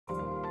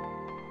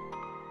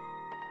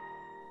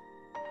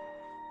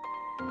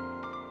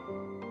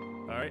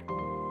right,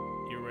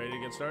 you ready to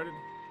get started?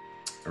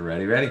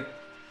 Ready.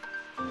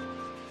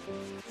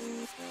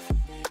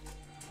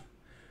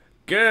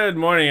 Good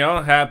morning,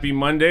 y'all. Happy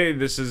Monday.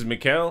 This is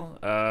Mikhail,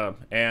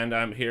 and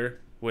I'm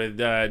here with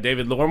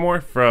David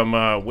Lormor from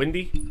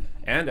Wyndy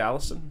and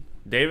Allison.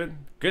 David,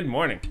 good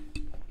morning.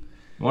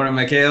 Morning,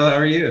 Mikhail. How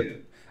are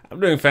you? I'm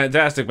doing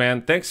fantastic,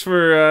 man. Thanks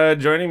for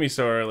joining me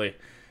so early.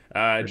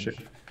 For sure.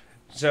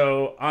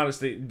 So,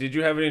 honestly, did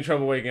you have any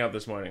trouble waking up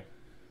this morning?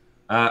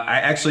 I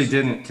actually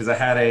didn't because I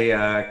had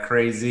a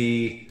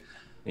crazy,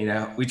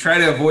 we try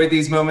to avoid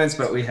these moments,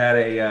 but we had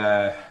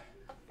a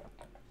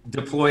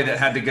deploy that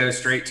had to go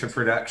straight to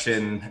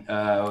production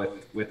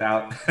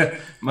without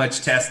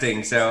much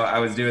testing. So I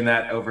was doing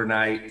that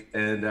overnight,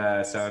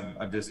 and so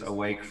I'm just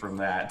awake from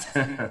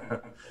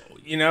that.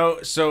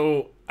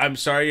 So I'm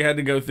sorry you had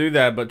to go through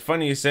that, but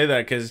funny you say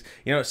that because,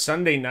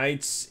 Sunday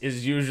nights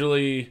is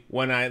usually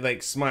when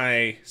it's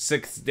my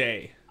sixth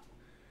day.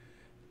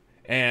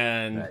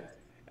 And Right.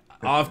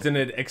 often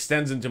it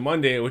extends into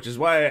Monday, which is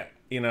why,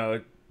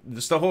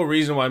 that's the whole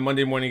reason why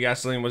Monday Morning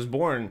Gasoline was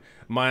born.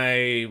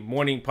 My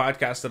morning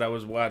podcast that I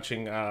was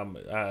watching,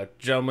 a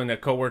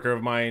coworker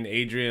of mine,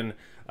 Adrian,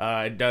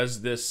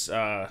 does this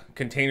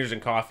Containers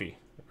and Coffee,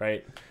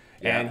 right?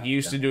 And he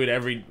used to do it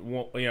every,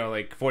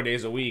 4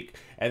 days a week.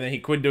 And then he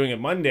quit doing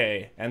it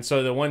Monday. And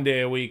so the one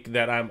day a week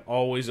that I'm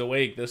always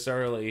awake this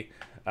early,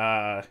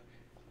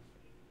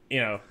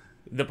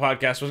 the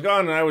podcast was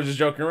gone. And I was just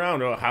joking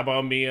around. Oh, how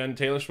about me on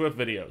Taylor Swift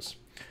videos?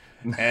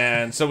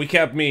 And so we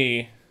kept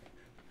me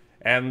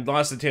and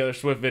lost the Taylor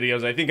Swift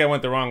videos. I think I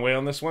went the wrong way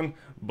on this one.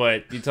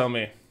 But you tell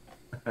me.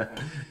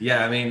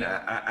 Yeah, I mean,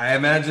 I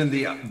imagine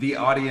the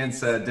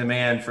audience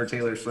demand for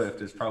Taylor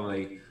Swift is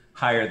probably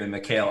higher than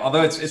Mikhail,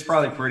 although it's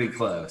probably pretty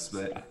close.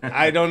 But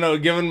I don't know.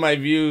 Given my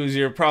views,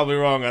 you're probably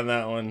wrong on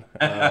that one.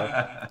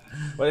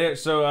 But yeah,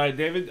 so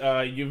David,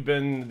 you've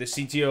been the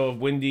CTO of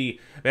Wyndy.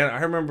 Man,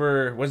 I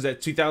remember, was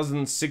that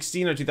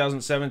 2016 or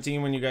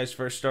 2017 when you guys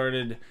first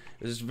started?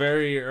 It was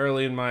very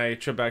early in my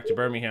trip back to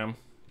Birmingham.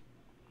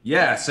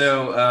 Yeah,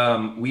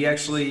 so we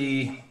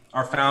actually,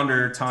 our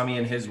founder, Tommy,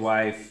 and his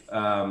wife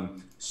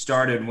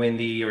started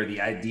Wyndy, or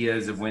the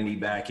ideas of Wyndy,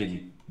 back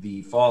in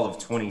the fall of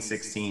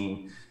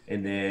 2016.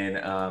 And then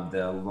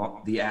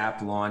the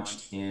app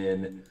launched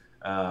in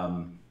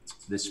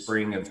the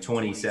spring of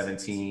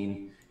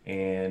 2017.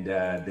 And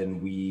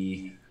then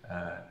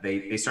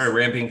they started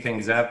ramping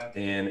things up.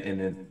 And in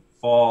the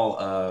fall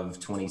of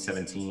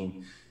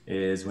 2017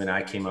 is when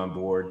I came on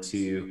board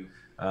to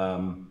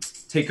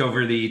take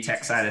over the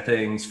tech side of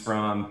things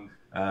from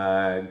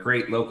a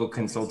great local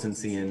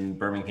consultancy in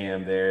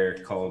Birmingham there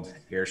called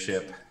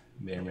Airship.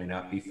 May or may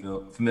not be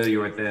familiar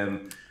with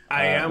them.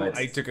 I am.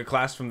 I took a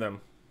class from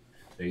them.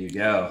 There you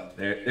go.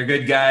 They're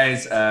good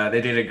guys.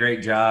 They did a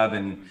great job,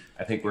 and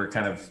I think we're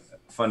kind of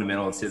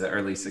fundamental to the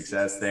early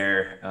success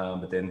there.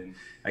 But then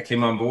I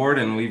came on board,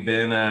 and we've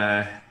been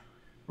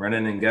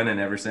running and gunning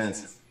ever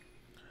since.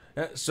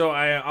 So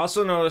I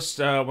also noticed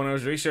when I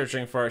was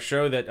researching for our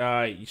show that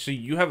so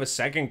you have a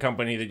second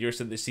company that you're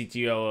the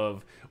CTO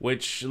of,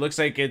 which looks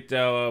like it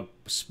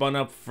spun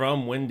up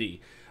from Wyndy.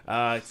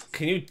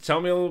 Can you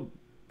tell me a little,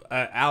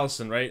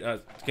 Allison, right?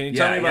 Can you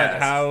tell me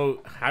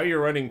about how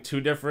you're running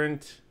two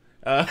different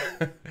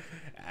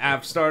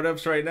app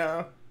startups right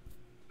now?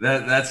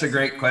 That's a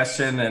great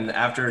question. And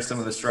after some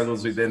of the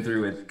struggles we've been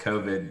through with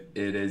COVID,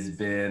 it has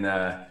been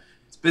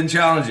it's been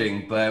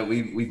challenging, but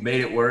we've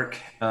made it work.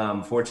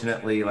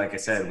 Fortunately, like I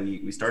said,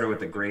 we started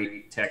with a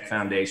great tech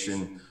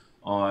foundation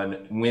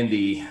on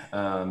Wyndy.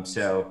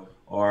 So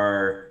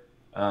our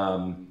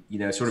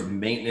sort of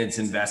maintenance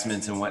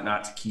investments and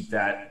whatnot to keep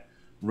that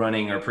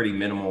running are pretty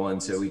minimal,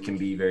 and so we can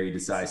be very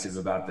decisive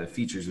about the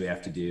features we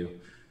have to do.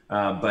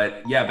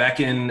 But yeah,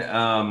 back in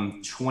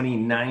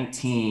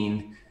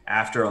 2019,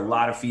 after a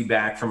lot of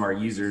feedback from our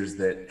users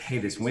that, hey,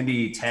 this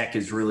Wyndy tech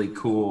is really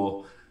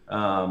cool.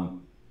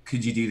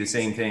 Could you do the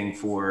same thing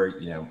for,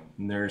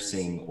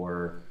 nursing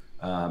or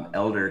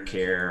elder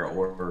care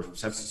or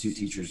substitute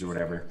teachers or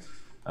whatever?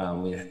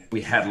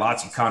 We had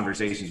lots of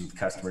conversations with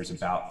customers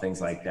about things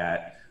like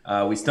that.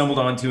 We stumbled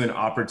onto an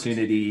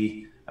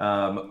opportunity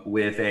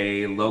with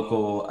a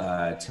local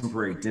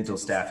temporary dental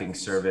staffing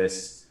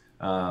service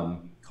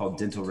called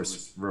Dental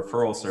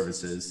Referral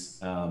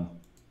Services.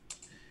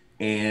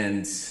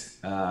 And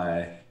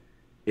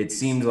it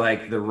seemed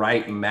like the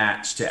right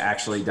match to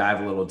actually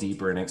dive a little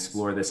deeper and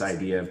explore this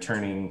idea of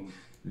turning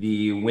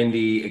the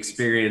Wyndy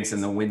experience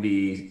and the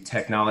Wyndy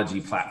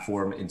technology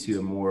platform into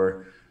a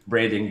more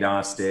brand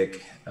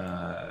agnostic,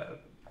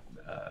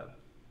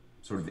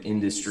 sort of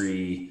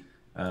industry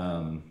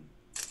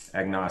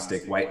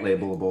agnostic, white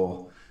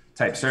labelable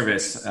type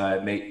service.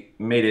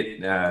 Made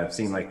it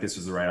seem like this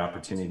was the right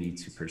opportunity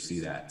to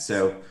pursue that.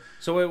 So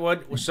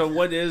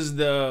what is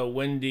the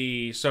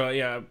Wyndy? So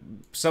yeah,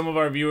 some of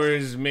our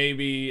viewers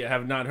maybe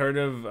have not heard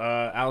of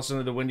Allison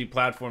or the Wyndy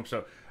platform.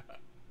 So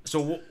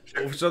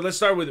let's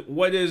start with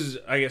what is,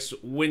 I guess,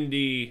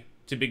 Wyndy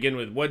to begin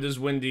with. What does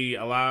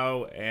Wyndy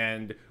allow,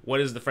 and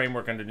what is the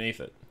framework underneath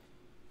it?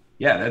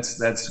 Yeah,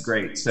 that's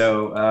great.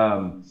 So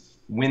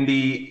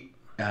Wyndy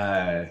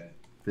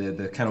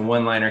the kind of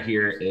one liner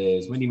here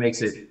is Wyndy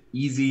makes it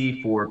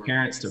easy for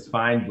parents to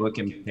find, book,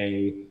 and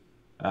pay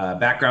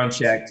background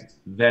checked,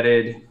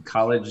 vetted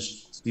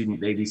college student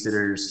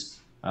babysitters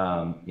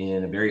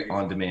in a very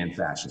on demand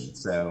fashion.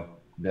 So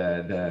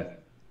the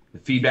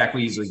feedback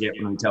we usually get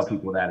when we tell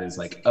people that is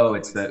like, oh,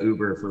 it's the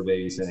Uber for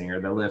babysitting or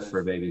the Lyft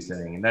for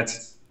babysitting. And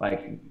that's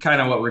like kind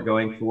of what we're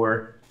going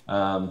for.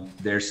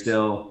 There's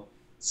still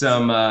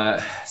some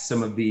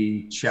of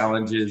the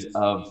challenges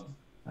of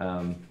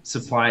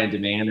supply and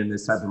demand in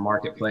this type of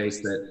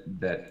marketplace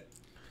that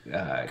keep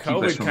us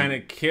COVID from. kind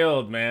of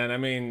killed, man. I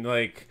mean,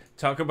 like,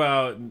 talk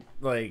about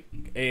like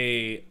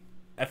a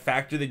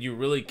factor that you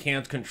really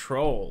can't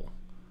control.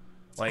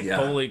 Like, Yeah.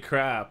 holy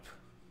crap.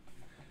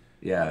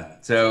 Yeah.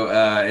 So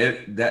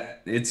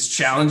it's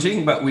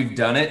challenging, but we've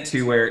done it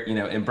to where,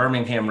 in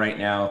Birmingham right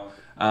now,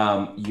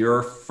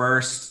 your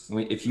first,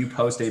 if you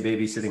post a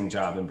babysitting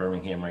job in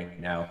Birmingham right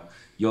now,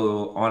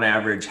 you'll on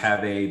average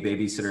have a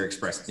babysitter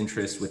express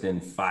interest within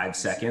 5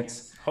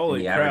 seconds. And Holy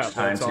the average crap,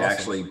 time that's to awesome.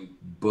 actually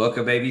book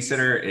a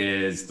babysitter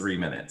is 3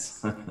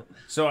 minutes.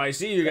 So I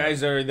see you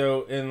guys are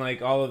though in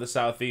like all of the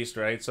southeast,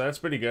 right? So that's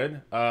pretty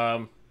good.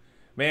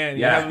 Man,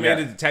 you Yeah. haven't made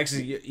it to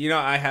Texas. You know,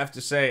 I have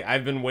to say,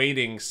 I've been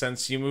waiting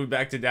since you moved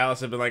back to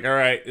Dallas. I've been like, all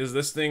right, is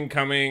this thing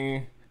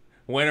coming?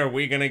 When are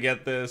we gonna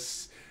get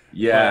this?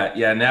 Yeah, But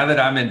yeah. Now that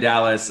I'm in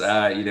Dallas,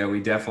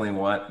 we definitely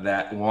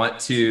want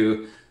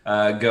to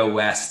go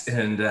west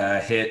and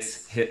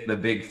hit the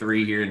big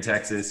three here in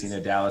Texas.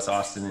 Dallas,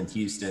 Austin, and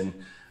Houston.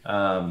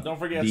 don't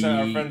forget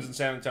our The friends in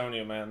San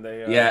Antonio, man.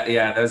 They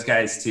Yeah, those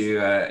guys too.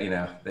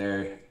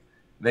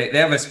 They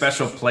have a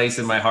special place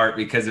in my heart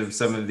because of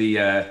some of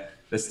the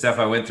stuff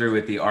I went through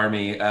with the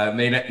Army.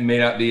 May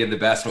not be in the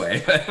best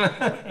way.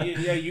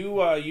 yeah,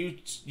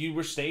 you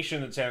were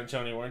stationed in San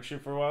Antonio, weren't you,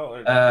 for a while?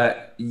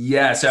 Or?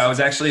 Yeah, so I was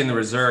actually in the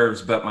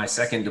reserves, but my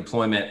second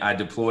deployment, I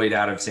deployed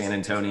out of San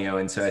Antonio,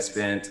 and so I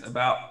spent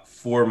about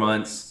 4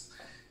 months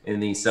in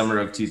the summer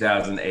of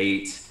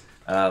 2008,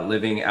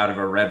 living out of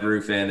a Red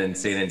Roof Inn in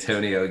San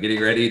Antonio, getting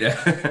ready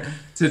to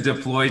to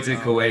deploy to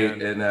Kuwait.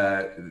 Man.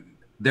 And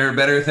there are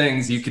better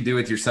things you could do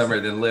with your summer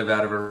than live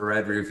out of a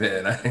Red Roof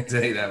Inn. I can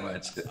tell you that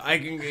much.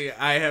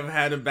 I have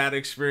had a bad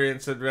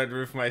experience at Red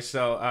Roof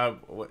myself.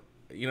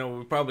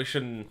 We probably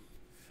shouldn't.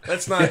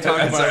 Let's not talk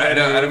about Sorry, Red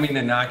I don't Roof. mean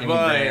to knock any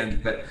But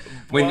brand, but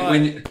but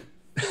when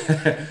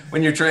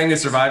when you're trying to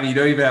survive, you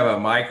don't even have a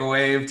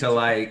microwave to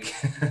like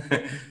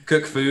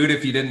cook food.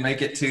 If you didn't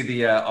make it to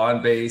the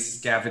on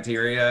base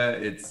cafeteria,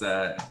 it's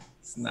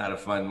not a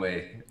fun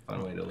way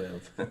to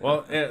live.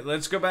 well,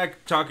 let's go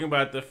back talking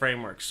about the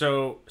framework.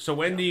 So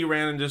Wendy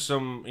ran into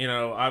some,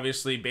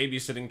 obviously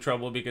babysitting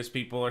trouble because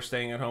people are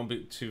staying at home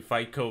to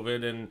fight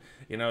COVID, and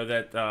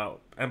that.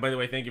 And by the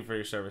way, thank you for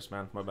your service,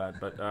 man. My bad,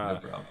 but No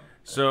problem.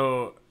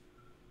 so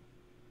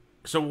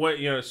so what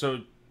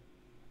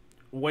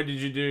did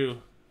you do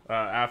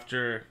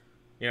after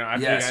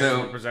after you Yeah, guys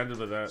were presented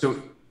with that?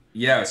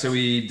 so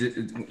we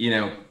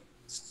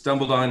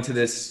stumbled onto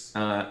this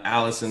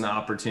Allison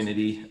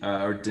opportunity,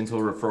 or dental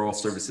referral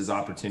services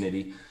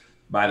opportunity.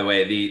 By the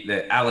way,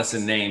 the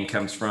Allison name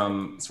comes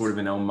from sort of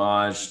an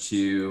homage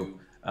to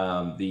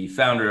the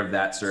founder of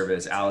that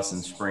service,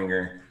 Allison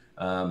Springer.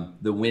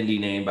 The Wyndy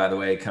name, by the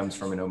way, comes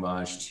from an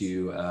homage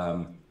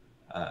to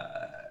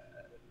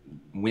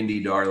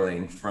Wyndy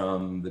Darling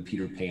from the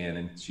Peter Pan,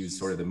 and she was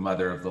sort of the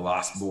mother of the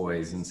Lost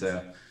Boys. And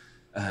so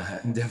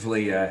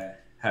definitely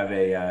have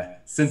a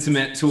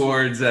sentiment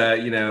towards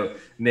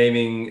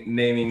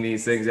naming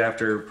these things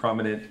after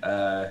prominent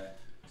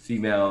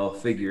female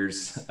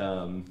figures.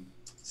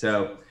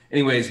 So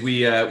anyways,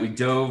 we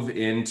dove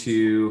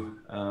into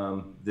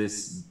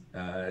this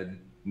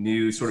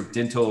new sort of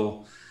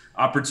dental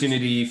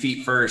opportunity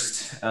feet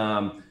first.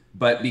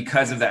 But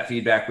because of that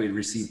feedback we had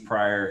received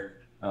prior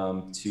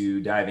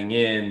to diving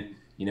in,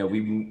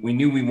 we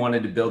knew we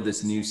wanted to build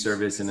this new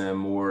service in a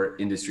more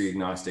industry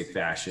agnostic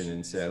fashion.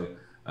 And so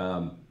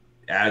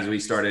as we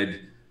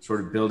started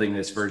sort of building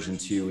this version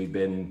 2, we've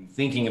been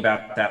thinking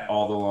about that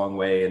all the long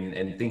way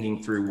and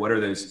thinking through what are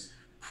those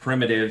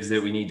primitives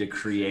that we need to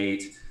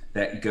create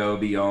that go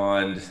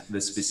beyond the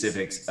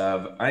specifics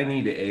of I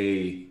need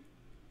a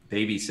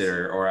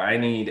babysitter, or I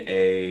need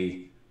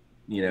a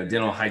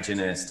dental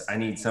hygienist, I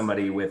need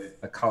somebody with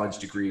a college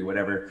degree,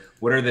 whatever.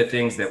 What are the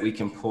things that we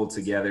can pull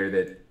together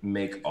that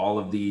make all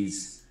of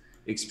these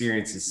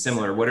experiences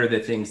similar? What are the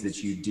things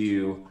that you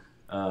do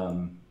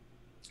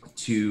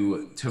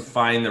to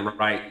find the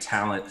right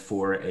talent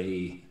for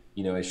a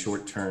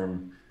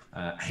short-term,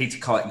 I hate to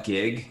call it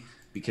gig,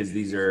 because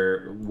these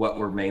are what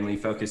we're mainly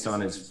focused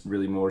on, is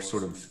really more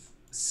sort of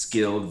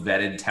skilled,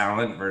 vetted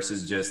talent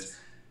versus just,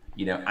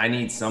 I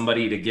need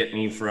somebody to get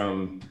me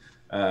from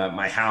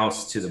my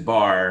house to the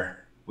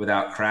bar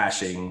without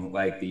crashing.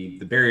 Like the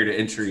barrier to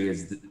entry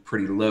is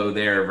pretty low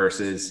there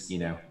versus,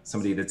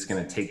 somebody that's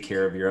going to take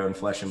care of your own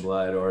flesh and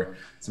blood, or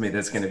somebody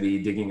that's going to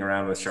be digging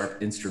around with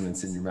sharp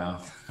instruments in your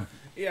mouth.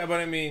 Yeah, but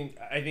I mean,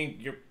 I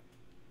think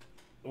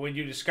what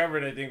you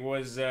discovered, I think,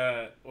 was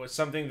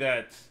something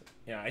that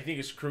I think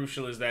is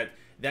crucial. Is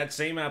that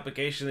same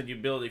application that you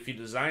build, if you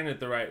design it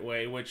the right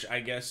way, which I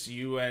guess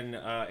you and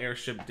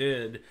Airship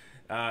did,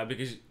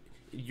 because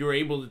you're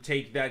able to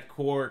take that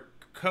core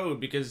code,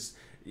 because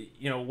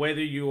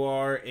whether you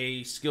are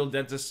a skilled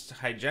dentist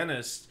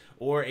hygienist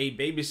or a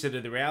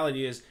babysitter, the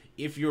reality is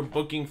if you're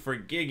booking for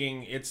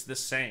gigging, it's the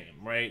same,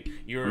 right?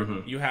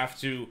 You have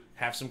to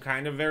have some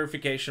kind of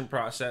verification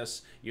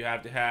process. You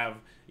have to have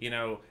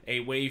a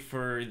way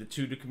for the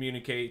two to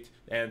communicate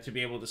and to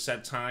be able to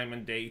set time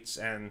and dates,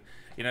 and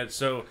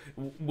so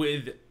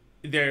with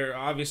there are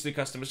obviously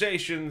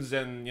customizations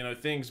and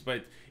things,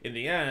 but in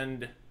the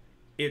end,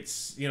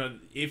 it's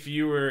if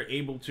you were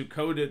able to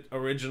code it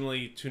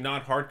originally to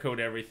not hard code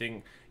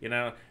everything,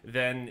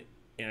 then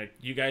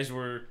you guys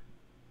were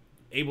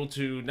able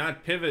to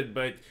not pivot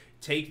but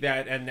take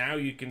that, and now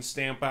you can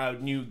stamp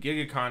out new gig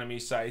economy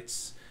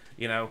sites.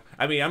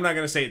 I mean, I'm not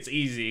gonna say it's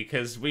easy,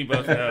 because we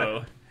both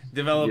know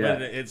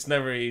development, it's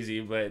never easy,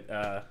 but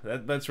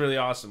that's really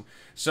awesome.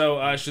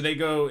 So should they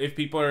go, if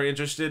people are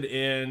interested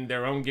in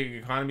their own gig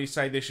economy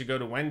site, they should go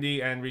to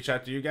Wyndy and reach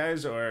out to you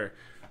guys, or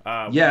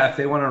if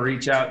they want to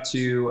reach out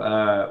to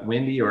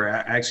Wyndy, or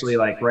actually,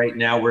 like right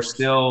now, we're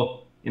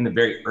still in the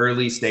very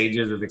early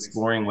stages of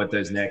exploring what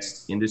those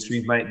next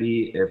industries might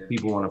be. If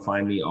people want to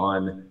find me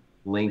on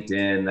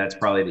LinkedIn, that's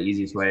probably the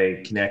easiest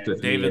way. Connect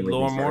with David me and we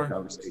can start a Lormor.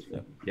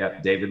 conversation.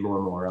 Yep, David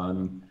Lormor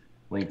on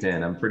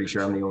LinkedIn. I'm pretty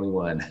sure I'm the only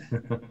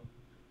one.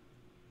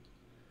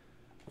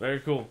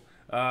 Very cool.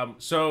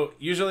 So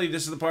usually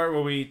this is the part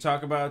where we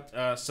talk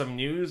about some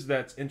news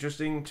that's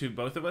interesting to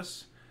both of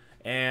us.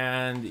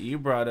 And you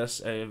brought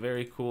us a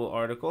very cool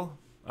article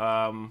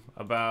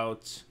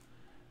about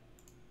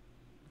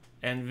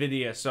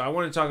NVIDIA. So I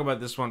want to talk about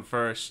this one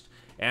first.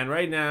 And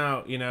right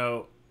now,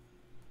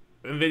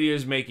 NVIDIA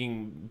is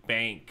making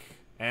bank.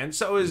 And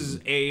so is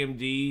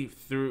AMD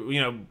through,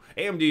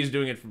 AMD is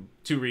doing it for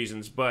two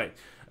reasons. But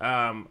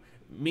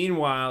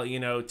meanwhile,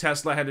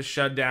 Tesla had to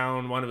shut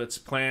down one of its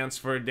plants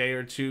for a day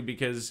or two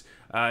because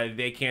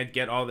they can't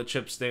get all the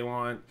chips they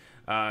want.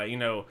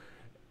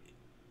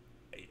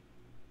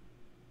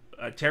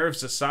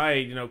 Tariffs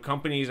aside,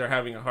 companies are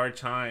having a hard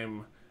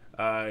time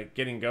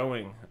getting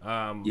going.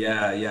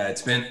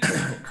 It's been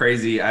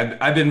crazy.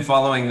 I've been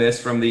following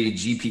this from the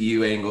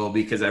GPU angle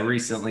because I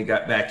recently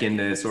got back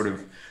into sort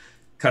of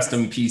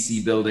custom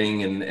PC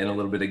building and a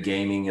little bit of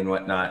gaming and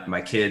whatnot.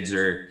 My kids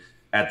are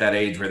at that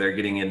age where they're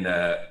getting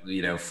into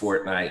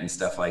Fortnite and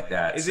stuff like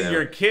that. Is it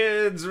your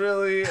kids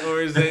really,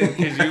 or is it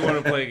because you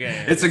want to play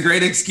games? It's a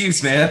great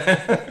excuse, man.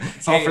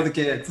 It's all for the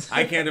kids.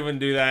 I can't even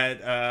do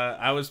that.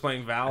 I was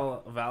playing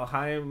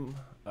Valheim.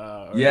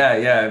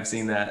 I've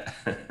seen that.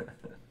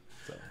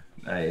 So.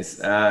 Nice.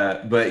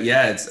 But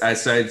yeah,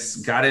 I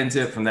got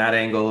into it from that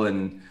angle,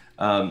 and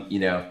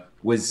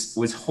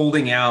was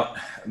holding out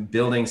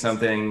building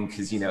something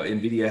because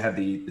NVIDIA had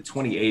the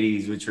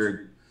 2080s, which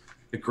are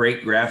a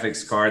great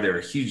graphics card. They were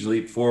a huge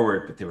leap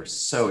forward, but they were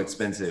so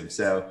expensive.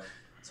 So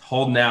it's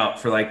holding out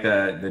for like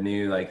the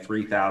new like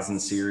 3000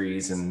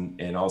 series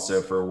and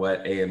also for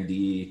what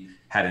AMD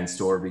had in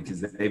store,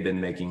 because they've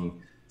been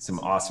making some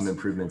awesome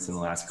improvements in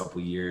the last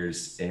couple of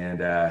years.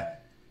 And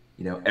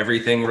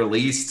everything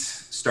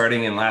released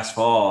starting in last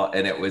fall,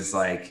 and it was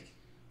like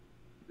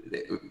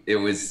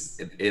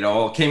it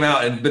all came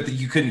out, but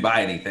you couldn't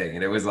buy anything,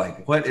 and it was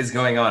like, what is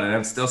going on? And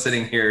I'm still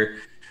sitting here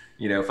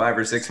 5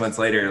 or 6 months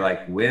later,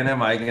 like, when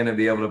am I going to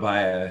be able to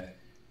buy a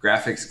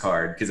graphics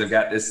card? Because I've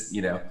got this,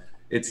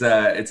 it's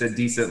a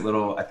decent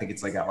little, I think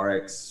it's like a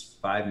RX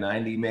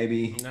 590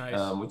 maybe,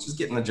 nice. Which is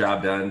getting the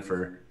job done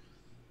for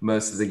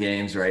most of the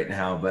games right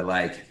now. But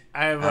like,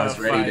 I have a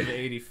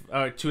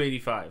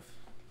 285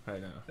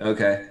 right now.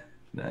 Okay,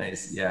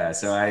 nice. Yeah,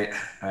 so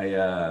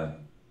I've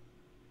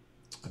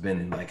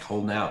been like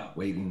holding out,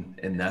 waiting,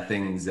 and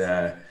nothing's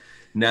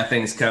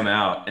come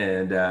out.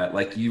 And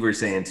like you were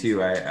saying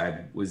too,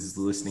 I was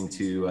listening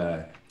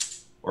to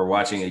or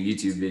watching a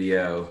YouTube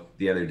video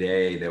the other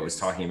day that was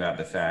talking about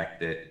the fact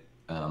that,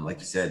 like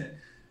you said,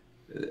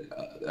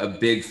 a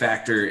big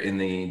factor in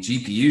the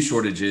GPU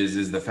shortages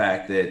is the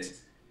fact that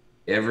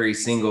every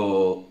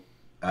single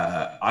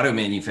auto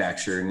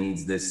manufacturer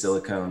needs this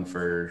silicone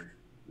for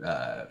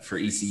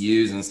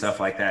ECUs and stuff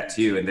like that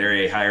too, and they're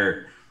a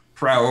higher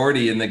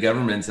priority in the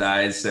government's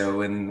eyes. So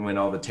when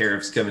all the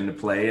tariffs come into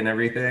play and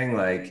everything,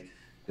 like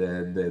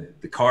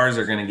the cars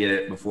are going to get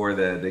it before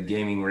the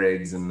gaming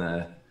rigs and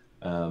the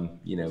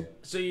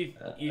So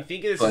you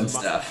think it's fun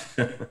stuff.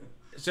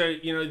 So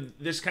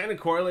this kind of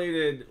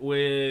correlated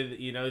with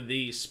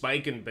the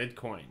spike in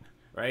Bitcoin,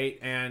 right?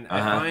 And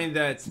I find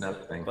that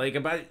like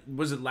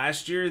was it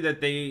last year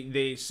that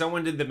they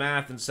someone did the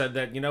math and said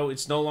that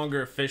it's no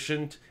longer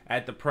efficient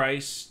at the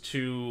price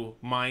to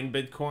mine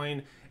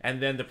Bitcoin. And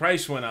then the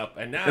price went up,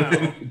 and now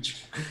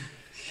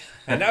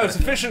it's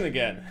efficient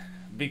again,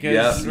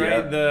 because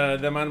the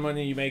amount of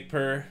money you make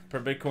per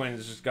Bitcoin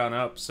has just gone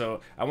up.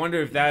 So I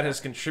wonder if that has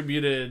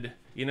contributed,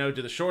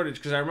 to the shortage.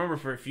 Because I remember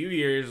for a few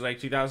years, like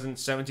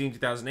 2017,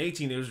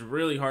 2018, it was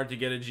really hard to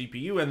get a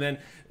GPU, and then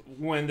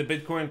when the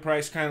Bitcoin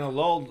price kind of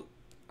lulled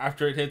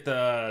after it hit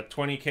the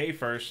 20K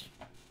first,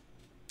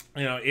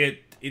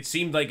 it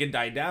seemed like it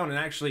died down. And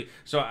actually,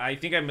 so I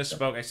think I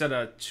misspoke. I said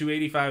a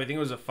 285. I think it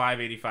was a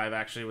 585.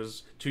 Actually, it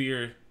was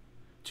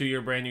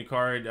two-year brand new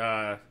card,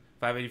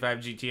 585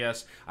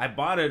 GTS. I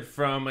bought it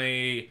from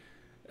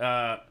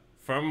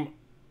from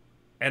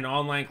an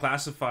online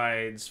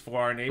classifieds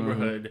for our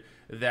neighborhood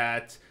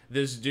that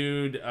this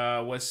dude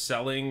was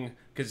selling,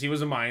 because he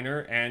was a miner,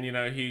 and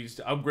he's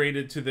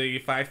upgraded to the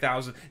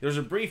 5000. There was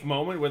a brief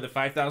moment where the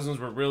 5000s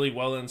were really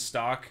well in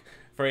stock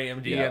for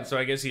AMD, and so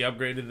I guess he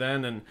upgraded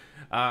then, and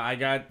I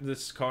got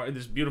this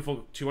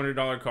beautiful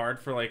 $200 card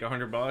for like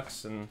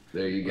 $100, and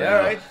there you go.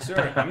 All right,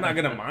 sure. I'm not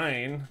gonna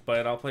mine,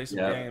 but I'll play some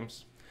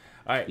games.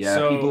 All right. Yeah,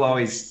 so,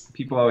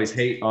 people always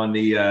hate on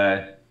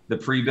the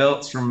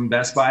pre-builts from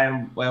Best Buy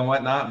and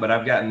whatnot, but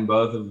I've gotten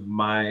both of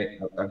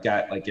I've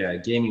got like a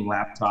gaming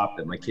laptop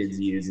that my kids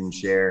use and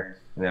share,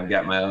 and I've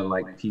got my own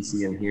like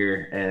PC in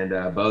here, and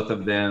both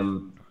of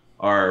them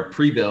are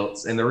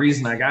pre-built. And the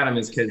reason I got them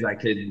is because I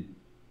could,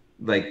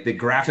 like, the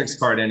graphics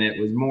card in it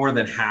was more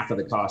than half of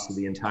the cost of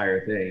the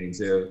entire thing.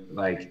 So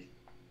like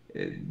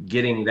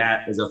getting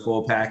that as a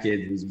full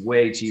package was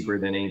way cheaper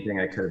than anything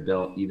I could have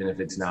built, even if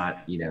it's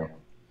not,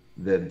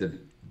 the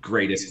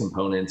greatest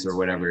components or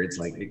whatever. It's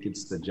like, it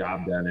gets the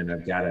job done, and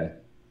I've got a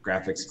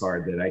graphics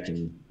card that I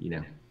can,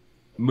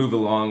 move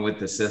along with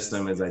the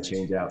system as I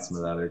change out some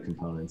of the other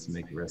components and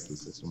make the rest of the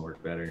system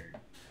work better.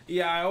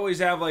 Yeah, I always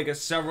have like a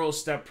several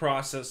step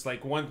process.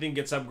 Like, one thing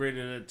gets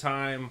upgraded at a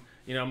time.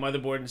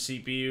 Motherboard and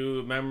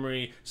CPU,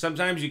 memory.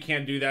 Sometimes you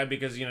can't do that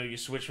because you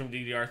switch from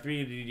DDR3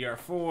 to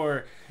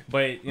DDR4.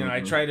 But I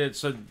try to,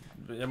 so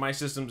my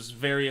system's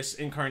various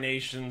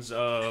incarnations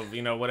of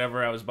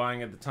whatever I was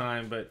buying at the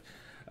time. But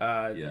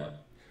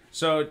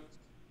so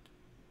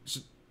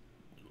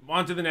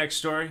on to the next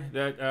story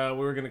that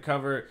we're going to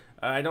cover.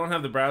 I don't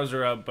have the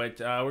browser up, but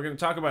we're going to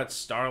talk about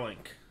Starlink.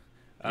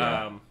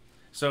 And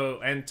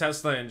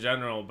Tesla in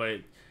general,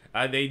 but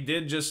they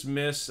did just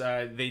miss.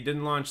 They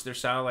didn't launch their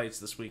satellites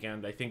this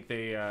weekend. I think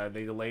they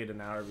delayed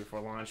an hour before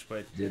launch.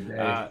 But did they?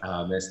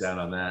 Missed out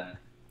on that.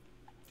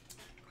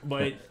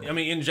 But I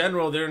mean, in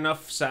general, there are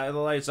enough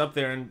satellites up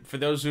there, and for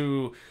those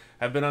who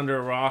have been under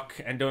a rock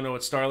and don't know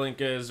what Starlink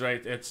is,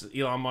 right? It's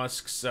Elon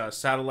Musk's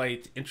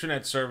satellite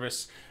internet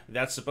service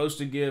that's supposed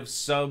to give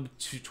sub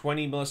to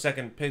 20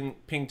 millisecond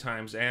ping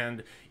times.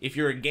 And if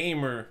you're a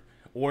gamer,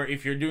 or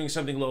if you're doing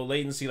something low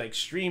latency like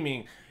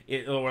streaming,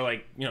 or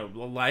like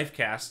live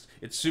cast,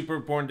 it's super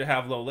important to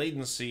have low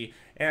latency.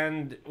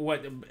 And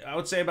what I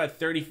would say about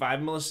 35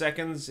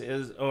 milliseconds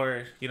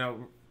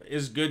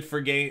is good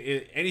for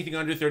game. Anything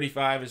under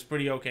 35 is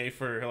pretty okay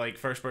for like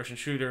first person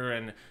shooter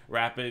and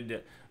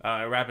rapid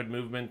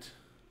movement.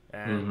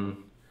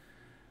 And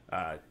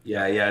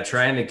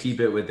trying to keep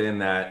it within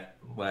that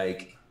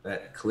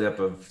clip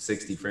of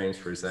 60 frames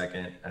per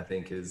second, I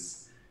think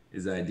is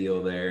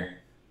ideal there.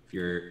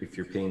 If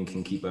your ping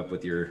can keep up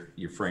with your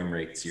frame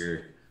rates,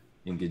 you're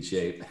in good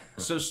shape.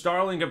 So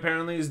Starlink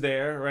apparently is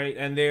there, right?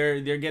 And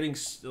they're getting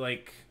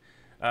like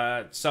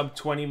sub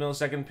 20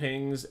 millisecond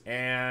pings,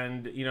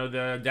 and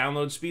the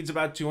download speed's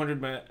about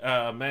 200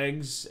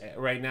 megs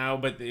right now.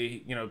 But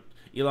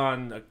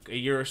Elon a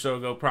year or so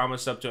ago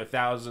promised up to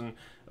 1,000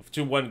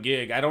 to 1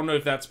 gig. I don't know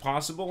if that's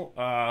possible,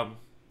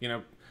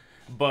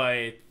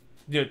 but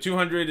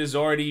 200 is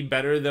already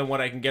better than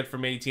what I can get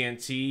from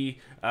AT&T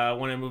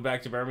when I move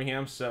back to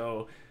Birmingham.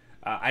 So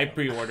I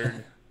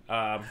pre-ordered.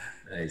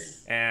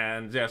 Nice.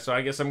 And so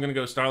I guess I'm gonna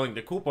go Starlink.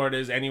 The cool part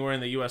is anywhere in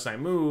the U.S. I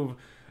move,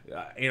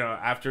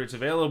 after it's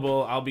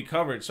available, I'll be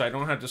covered, so I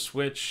don't have to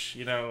switch.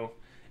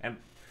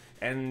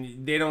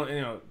 And they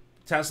don't.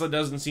 Tesla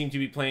doesn't seem to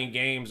be playing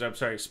games. I'm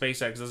sorry,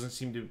 SpaceX doesn't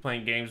seem to be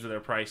playing games with their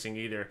pricing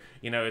either.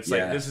 It's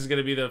like, this is going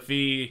to be the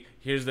fee.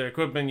 Here's their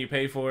equipment. You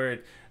pay for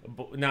it.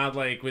 Not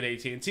like with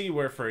AT&T,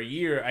 where for a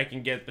year I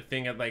can get the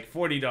thing at like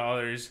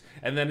 $40,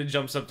 and then it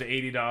jumps up to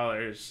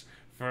 $80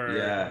 for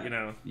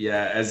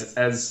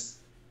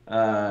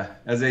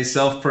as a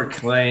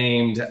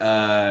self-proclaimed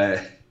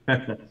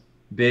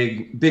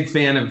big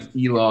fan of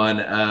Elon.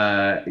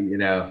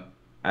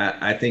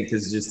 I think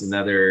this is just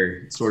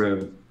another sort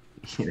of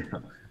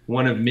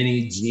one of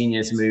many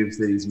genius moves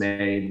that he's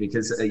made,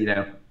 because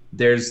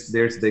there's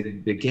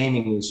the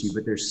gaming issue,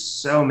 but there's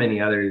so many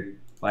other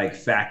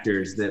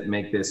factors that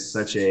make this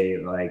such a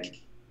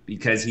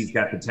because he's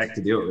got the tech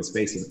to do it with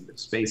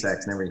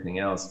SpaceX and everything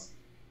else.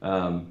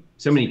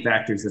 So many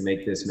factors that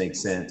make this make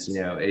sense.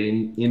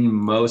 In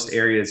most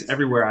areas,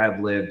 everywhere I've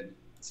lived,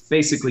 it's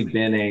basically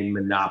been a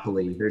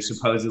monopoly. There's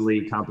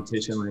supposedly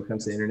competition when it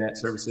comes to internet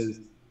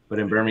services, but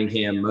in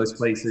Birmingham, most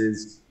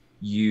places,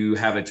 you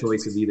have a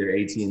choice of either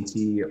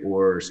AT&T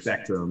or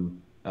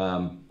Spectrum,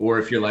 or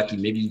if you're lucky,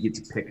 maybe you get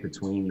to pick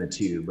between the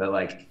two.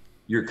 But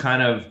you're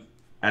kind of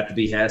at the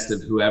behest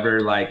of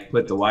whoever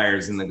put the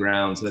wires in the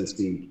ground, so to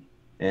speak.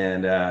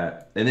 And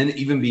then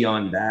even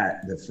beyond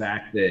that, the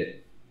fact that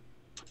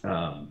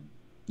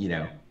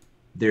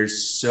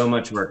there's so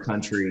much of our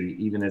country,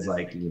 even as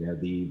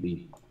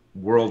the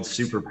world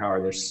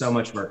superpower, there's so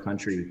much of our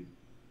country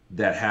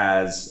that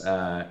has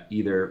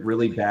either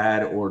really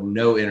bad or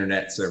no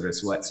internet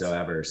service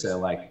whatsoever. So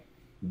like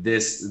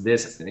this,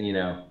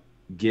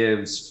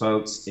 gives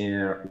folks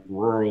in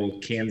rural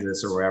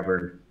Kansas or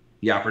wherever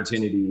the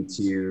opportunity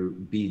to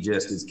be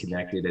just as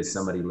connected as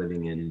somebody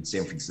living in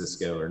San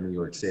Francisco or New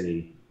York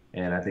City.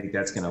 And I think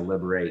that's going to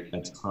liberate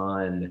a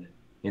ton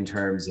in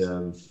terms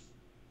of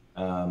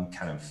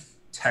kind of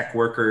tech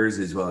workers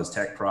as well as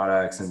tech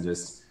products, and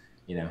just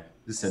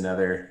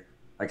another,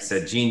 like I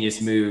said, genius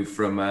move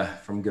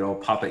from good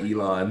old Papa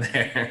Elon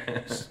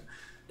there.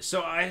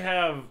 So I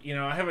have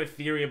a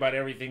theory about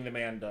everything the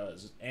man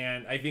does,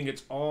 and I think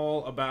it's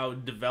all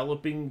about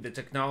developing the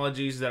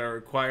technologies that are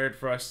required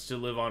for us to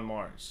live on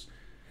Mars.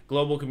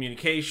 Global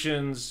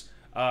communications,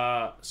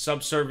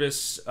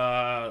 subsurface,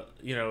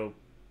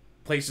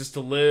 places to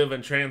live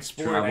and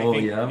transport. Travel, I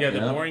think, yeah, the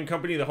yeah. Boring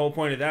Company, the whole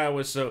point of that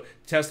was so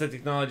test the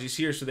technologies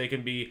here so they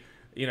can be,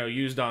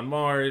 used on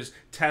Mars.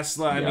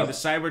 Tesla, I mean, the Yep.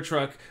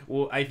 Cybertruck,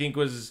 I think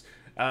was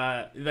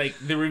like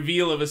the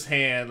reveal of his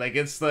hand. Like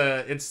it's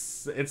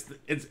if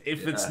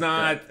it's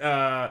not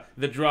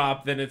the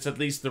drop, then it's at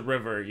least the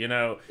river.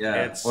 Yeah.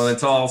 It's Well,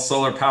 it's all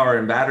solar power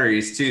and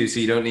batteries too, so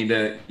you don't need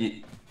to.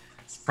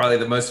 It's probably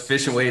the most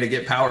efficient way to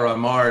get power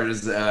on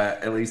Mars,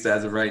 at least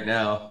as of right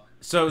now.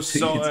 so So you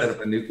so. can set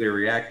up a nuclear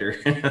reactor.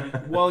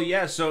 Well,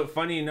 yeah. So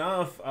funny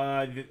enough,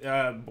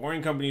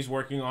 Boring Company's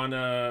working on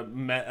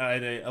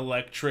an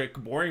electric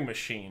boring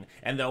machine,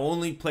 and the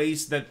only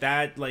place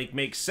that like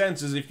makes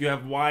sense is if you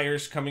have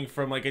wires coming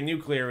from like a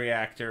nuclear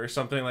reactor or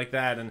something like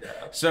that. And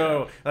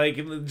so, like,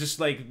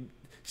 just like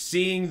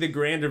seeing the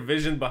grander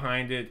vision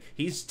behind it,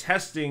 he's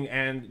testing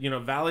and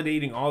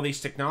validating all these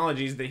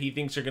technologies that he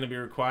thinks are going to be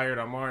required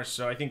on Mars.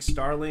 So I think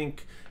Starlink,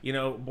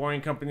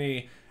 Boring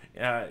Company.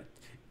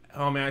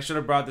 Oh man, I should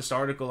have brought this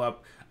article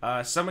up.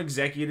 Some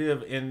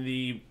executive in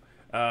the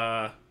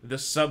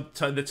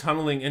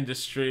tunneling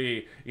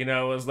industry,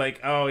 was like,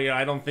 "Oh yeah,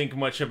 I don't think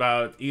much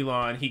about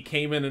Elon. He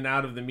came in and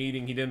out of the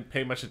meeting. He didn't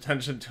pay much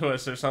attention to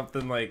us, or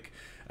something like."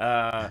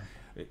 I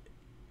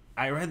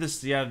read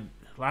this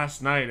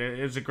last night.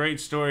 It's a great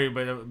story,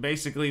 but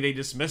basically they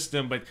dismissed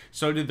him. But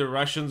so did the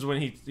Russians when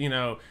he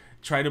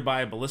tried to buy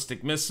a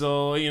ballistic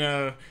missile.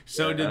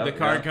 So did the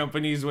car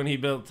companies when he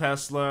built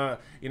Tesla.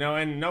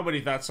 And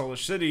nobody thought Solar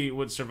City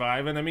would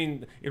survive. And I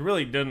mean, it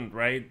really didn't,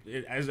 right?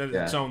 As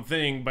its own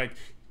thing, but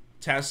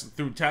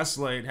through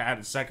Tesla, it had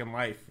a second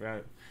life.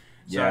 Right?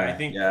 So I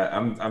think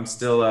I'm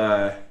still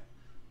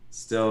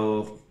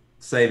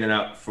saving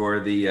up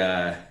for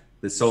the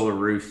solar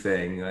roof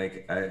thing.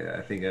 Like I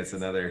think that's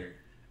another.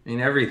 I mean,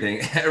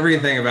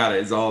 everything about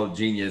it is all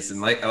genius, and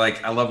like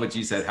I love what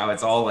you said, how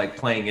it's all like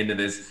playing into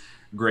this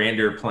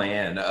grander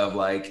plan of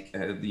like,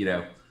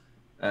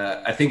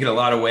 I think in a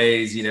lot of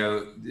ways, you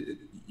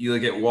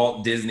look at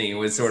Walt Disney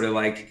was sort of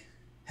like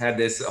had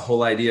this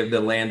whole idea of the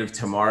land of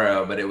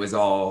tomorrow, but it was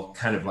all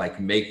kind of like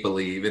make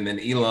believe, and then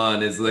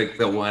Elon is like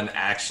the one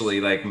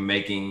actually like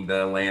making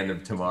the land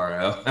of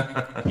tomorrow.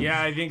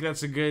 Yeah, I think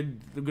that's a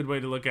good way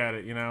to look at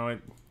it.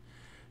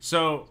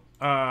 So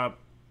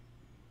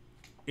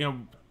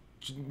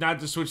not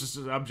to switch the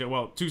subject.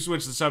 Well, to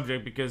switch the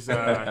subject because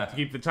to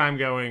keep the time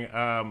going.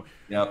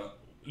 Yep.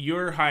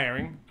 You're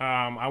hiring.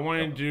 I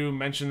wanted to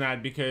mention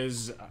that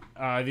because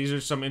these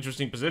are some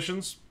interesting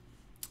positions.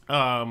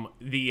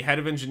 The head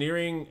of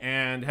engineering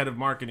and head of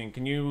marketing.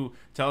 Can you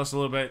tell us a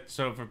little bit,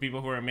 so for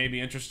people who are maybe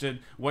interested,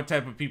 what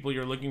type of people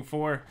you're looking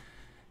for?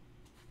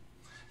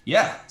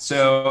 Yeah.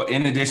 So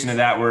in addition to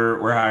that,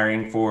 we're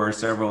hiring for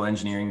several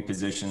engineering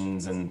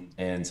positions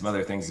and some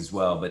other things as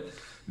well. But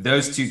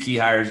those two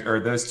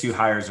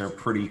hires are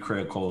pretty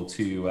critical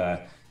to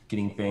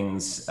getting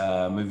things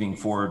moving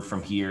forward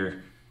from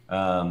here.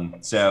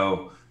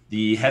 So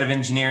the head of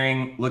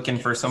engineering, looking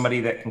for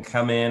somebody that can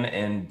come in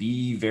and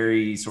be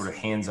very sort of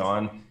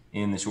hands-on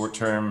in the short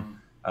term.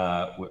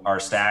 Our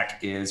stack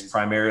is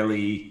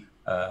primarily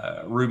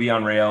Ruby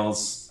on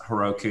Rails,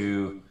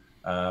 Heroku,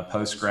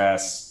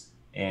 Postgres,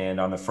 and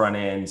on the front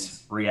end,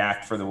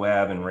 React for the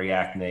web and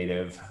React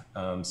Native.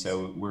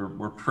 So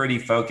we're pretty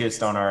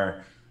focused on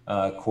our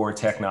core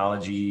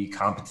technology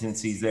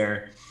competencies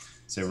there.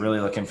 So really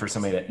looking for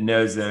somebody that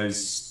knows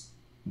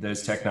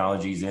those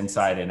technologies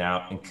inside and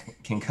out and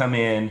can come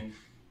in,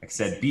 like I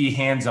said, be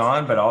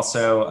hands-on, but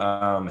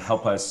also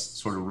help us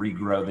sort of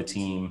regrow the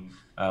team.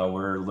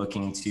 We're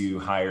looking to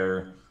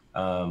hire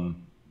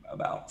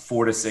about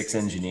 4 to 6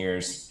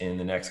 engineers in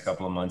the next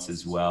couple of months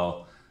as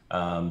well.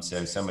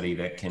 So somebody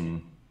that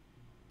can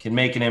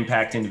make an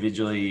impact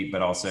individually,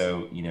 but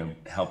also,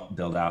 help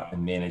build out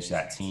and manage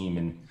that team.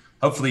 And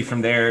hopefully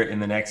from there in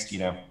the next,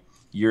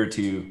 year or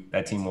two,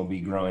 that team will be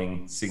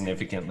growing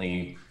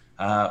significantly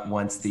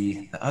once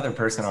the other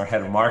person, our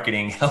head of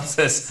marketing, helps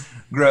us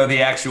grow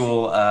the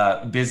actual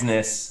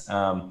business.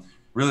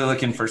 Really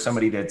looking for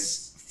somebody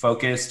that's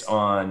focused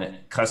on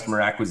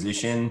customer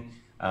acquisition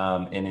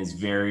and is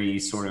very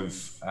sort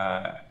of,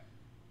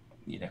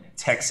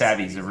 tech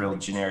savvy is a real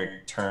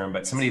generic term,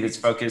 but somebody that's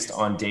focused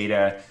on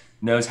data,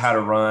 knows how to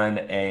run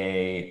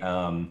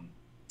an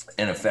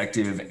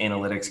effective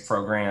analytics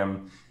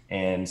program,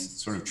 and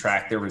sort of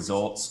track their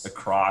results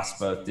across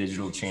both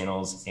digital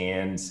channels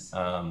and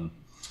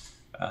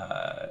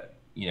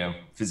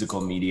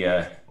physical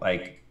media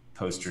like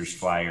posters,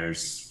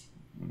 flyers.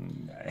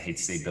 I hate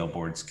to say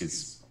billboards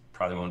because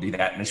probably won't do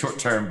that in the short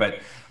term, but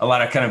a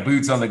lot of kind of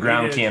boots on the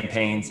ground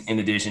campaigns in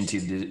addition to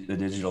the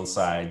digital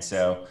side.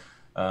 So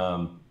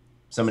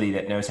somebody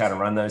that knows how to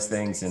run those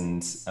things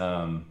and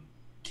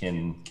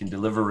can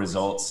deliver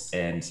results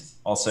and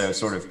also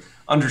sort of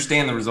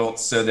understand the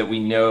results so that we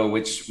know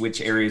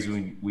which areas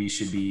we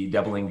should be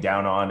doubling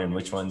down on and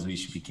which ones we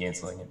should be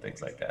canceling and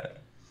things like that.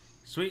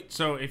 Sweet.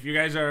 So if you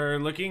guys are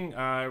looking,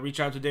 reach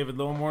out to David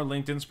Lormor.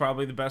 LinkedIn's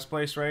probably the best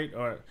place, right?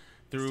 Or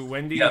through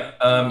Wyndy?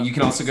 Yep. You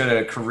can also go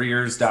to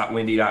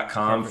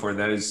careers.wyndy.com for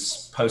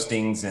those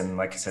postings. And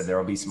like I said, there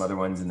will be some other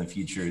ones in the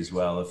future as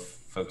well if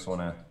folks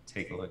want to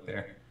take a look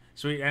there.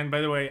 Sweet. And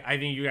by the way, I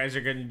think you guys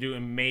are going to do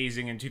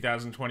amazing in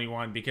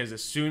 2021 because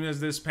as soon as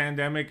this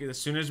pandemic, as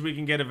soon as we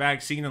can get a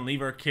vaccine and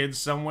leave our kids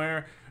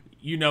somewhere,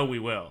 we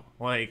will.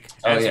 Like,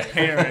 as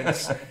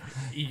parents,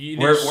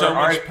 there's so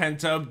much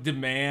pent-up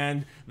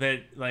demand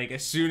that, like,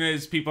 as soon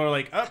as people are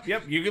like, oh,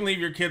 yep, you can leave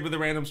your kid with a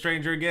random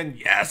stranger again.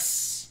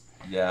 Yes!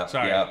 Yeah.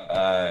 Sorry.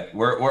 Yeah.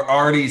 We're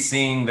already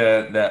seeing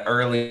the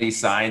early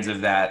signs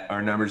of that.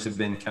 Our numbers have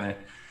been kind of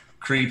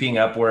creeping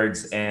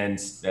upwards, and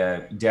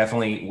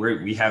definitely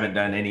we haven't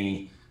done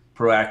any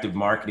proactive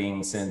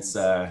marketing since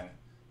the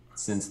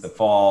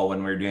fall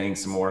when we're doing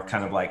some more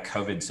kind of like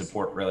COVID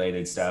support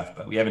related stuff,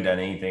 but we haven't done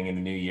anything in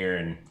the new year,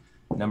 and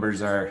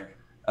numbers are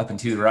up and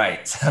to the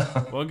right.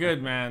 So. Well,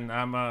 good, man.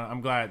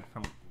 I'm glad.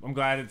 I'm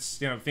glad it's,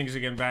 things are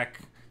getting back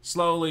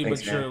slowly.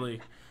 Thanks, but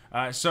surely.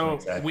 So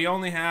exactly. We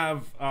only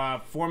have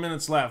 4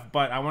 minutes left,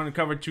 but I want to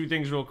cover two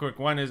things real quick.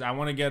 One is I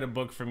want to get a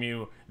book from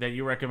you that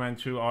you recommend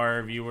to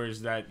our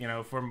viewers that,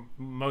 for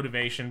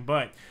motivation.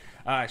 But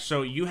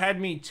so you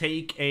had me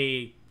take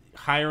a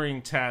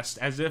hiring test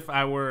as if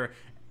I were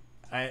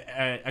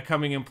a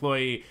coming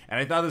employee, and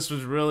I thought this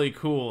was really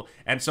cool,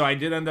 and so I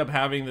did end up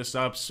having this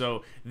up.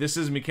 So this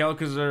is Mikhail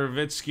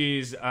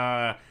Kazarovitsky's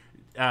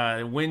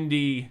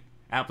Wyndy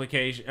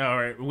application,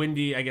 or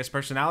Wyndy, I guess,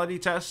 personality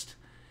test.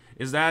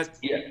 Is that?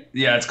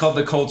 Yeah, it's called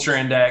the Culture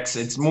Index.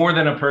 It's more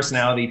than a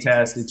personality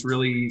test. It's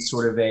really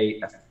sort of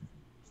a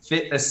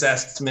fit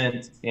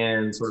assessment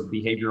and sort of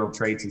behavioral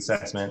traits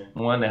assessment.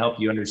 One to help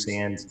you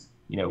understand,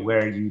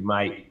 where you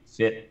might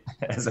fit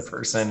as a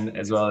person,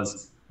 as well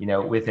as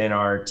within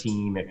our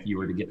team if you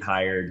were to get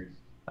hired.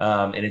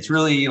 And it's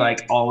really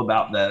like all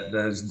about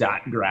those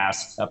dot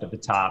graphs up at the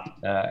top.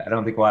 I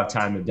don't think we'll have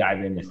time to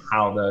dive into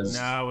how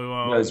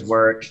those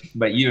work,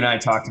 but you and I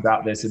talked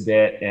about this a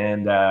bit,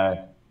 and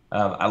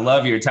I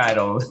love your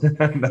title.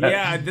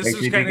 Yeah, this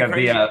is kind of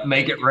crazy.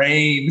 Make It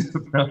Rain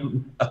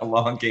from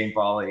Along Came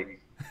Polly.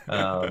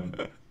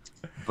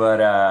 But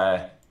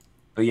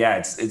yeah,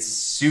 it's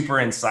super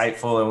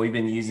insightful, and we've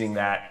been using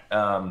that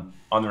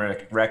on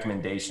the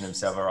recommendation of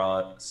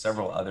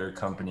several other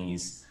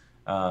companies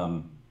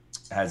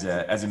as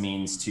a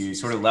means to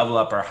sort of level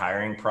up our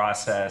hiring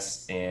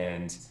process,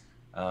 and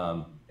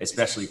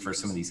especially for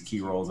some of these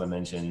key roles I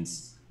mentioned,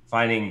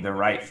 finding the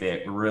right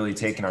fit. We're really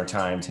taking our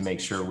time to make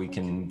sure we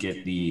can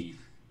get the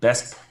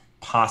best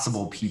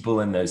possible people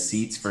in those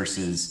seats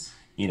versus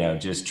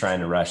just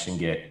trying to rush and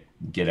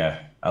get a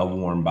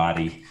warm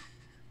body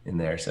in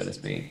there, so to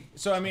speak.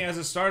 So, I mean, as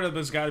a startup,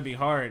 it's got to be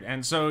hard.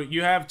 And so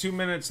you have 2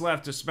 minutes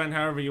left to spend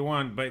however you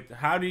want, but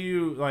how do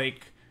you,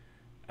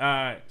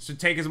 so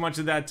take as much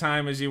of that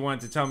time as you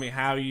want to tell me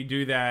how you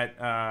do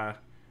that,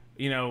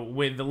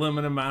 with the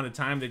limited amount of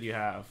time that you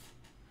have.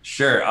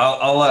 Sure.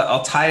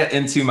 I'll tie it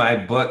into my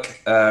book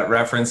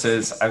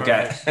references. I've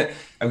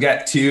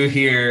got two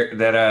here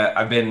that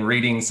I've been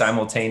reading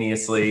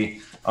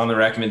simultaneously on the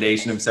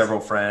recommendation of several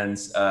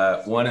friends.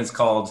 One is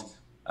called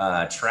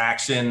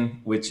Traction,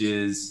 which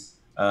is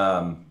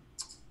a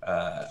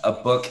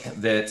book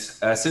that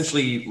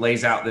essentially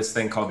lays out this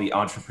thing called the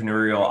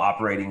entrepreneurial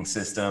operating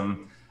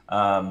system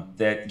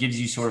that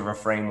gives you sort of a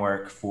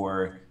framework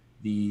for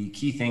the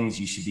key things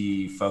you should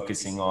be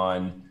focusing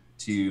on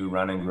to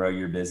run and grow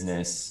your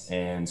business,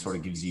 and sort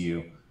of gives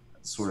you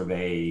sort of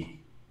a,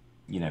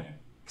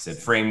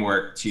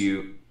 framework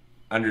to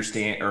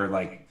understand or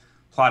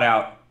plot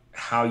out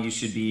how you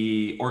should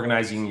be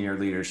organizing your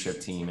leadership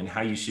team and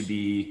how you should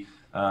be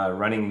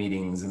running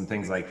meetings and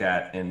things like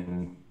that,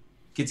 and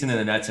gets into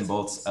the nuts and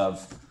bolts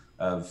of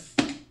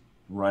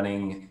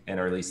running an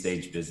early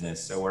stage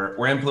business. So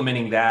we're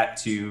implementing that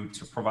to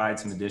provide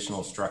some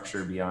additional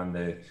structure beyond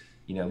the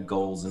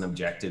goals and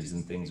objectives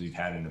and things we've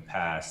had in the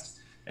past.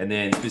 And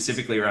then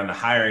specifically around the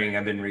hiring,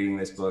 I've been reading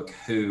this book,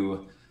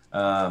 Who,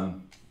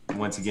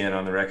 once again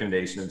on the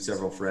recommendation of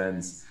several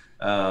friends,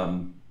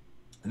 that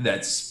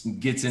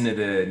gets into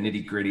the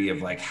nitty gritty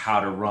of how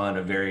to run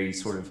a very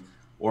sort of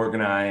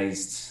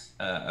organized,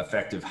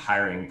 effective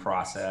hiring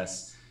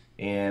process.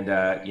 And,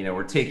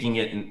 we're taking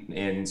it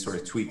and sort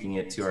of tweaking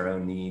it to our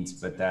own needs,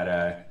 but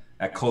that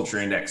culture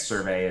index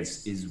survey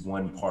is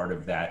one part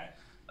of that.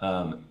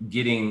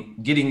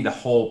 Getting the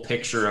whole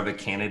picture of a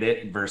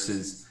candidate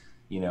versus,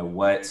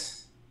 what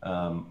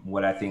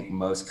What I think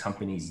most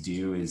companies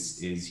do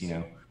is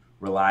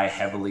rely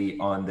heavily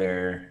on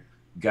their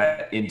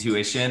gut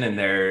intuition, and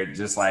they're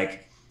just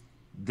like,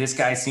 this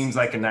guy seems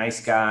like a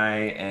nice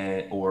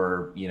guy,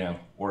 or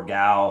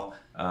gal,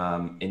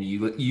 and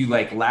you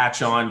like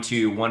latch on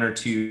to one or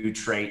two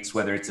traits,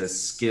 whether it's a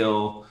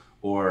skill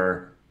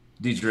or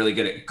dude's really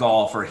good at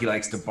golf or he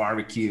likes to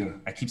barbecue.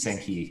 I keep saying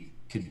he,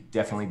 could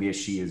definitely be a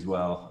she as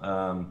well.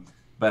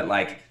 But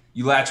like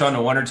you latch on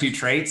to one or two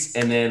traits,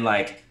 and then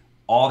like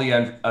all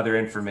the other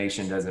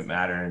information doesn't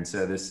matter. And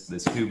so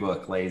this Who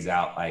book lays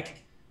out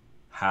like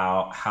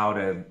how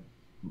to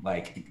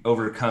like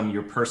overcome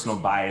your personal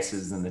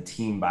biases and the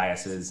team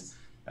biases,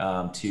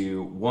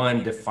 to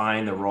one,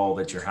 define the role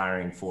that you're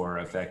hiring for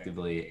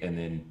effectively, and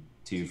then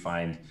to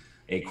find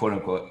a quote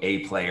unquote A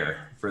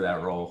player for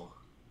that role.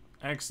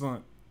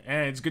 Excellent.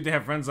 And it's good to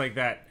have friends like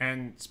that.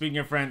 And speaking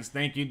of friends,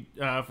 thank you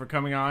for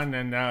coming on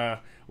and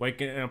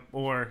waking up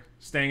or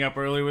staying up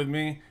early with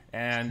me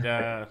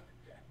and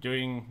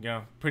doing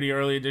pretty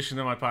early edition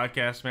of my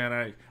podcast, man.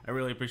 I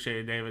really appreciate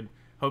it, David.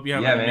 Hope you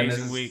have an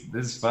amazing week.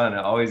 This is fun.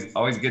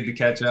 Always good to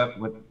catch up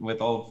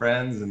with old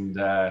friends, and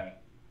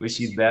wish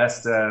you the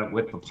best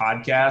with the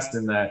podcast.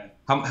 And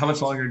how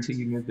much longer until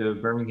you move to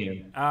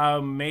Birmingham?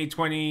 May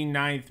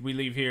 29th we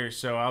leave here,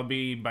 so I'll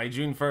be by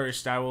June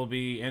 1st. I will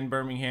be in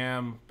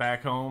Birmingham,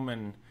 back home,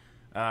 and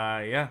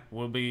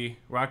we'll be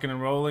rocking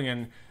and rolling,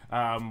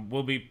 and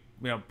we'll be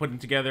putting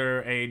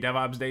together a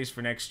DevOps days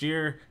for next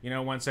year.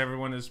 Once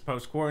everyone is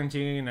post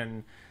quarantine,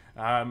 and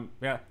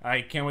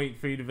I can't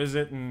wait for you to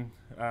visit and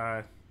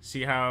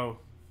see how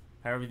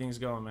everything's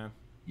going, man.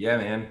 Yeah,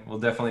 man. We'll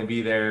definitely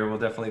be there. We'll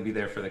definitely be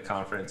there for the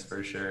conference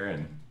for sure,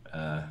 and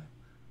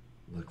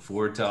look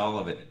forward to all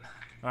of it.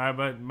 All right,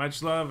 but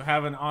much love.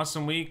 Have an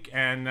awesome week,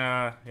 and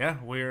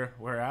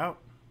we're out.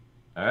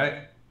 All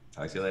right.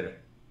 Talk to you later.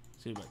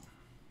 See you, bud.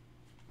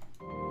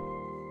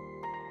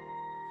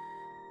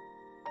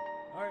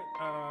 All right.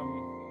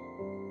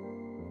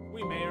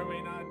 We may or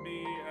may not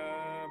be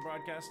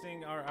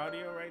broadcasting our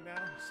audio right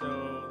now,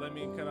 so let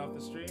me cut off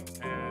the stream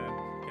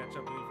and catch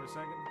up with you for a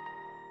second.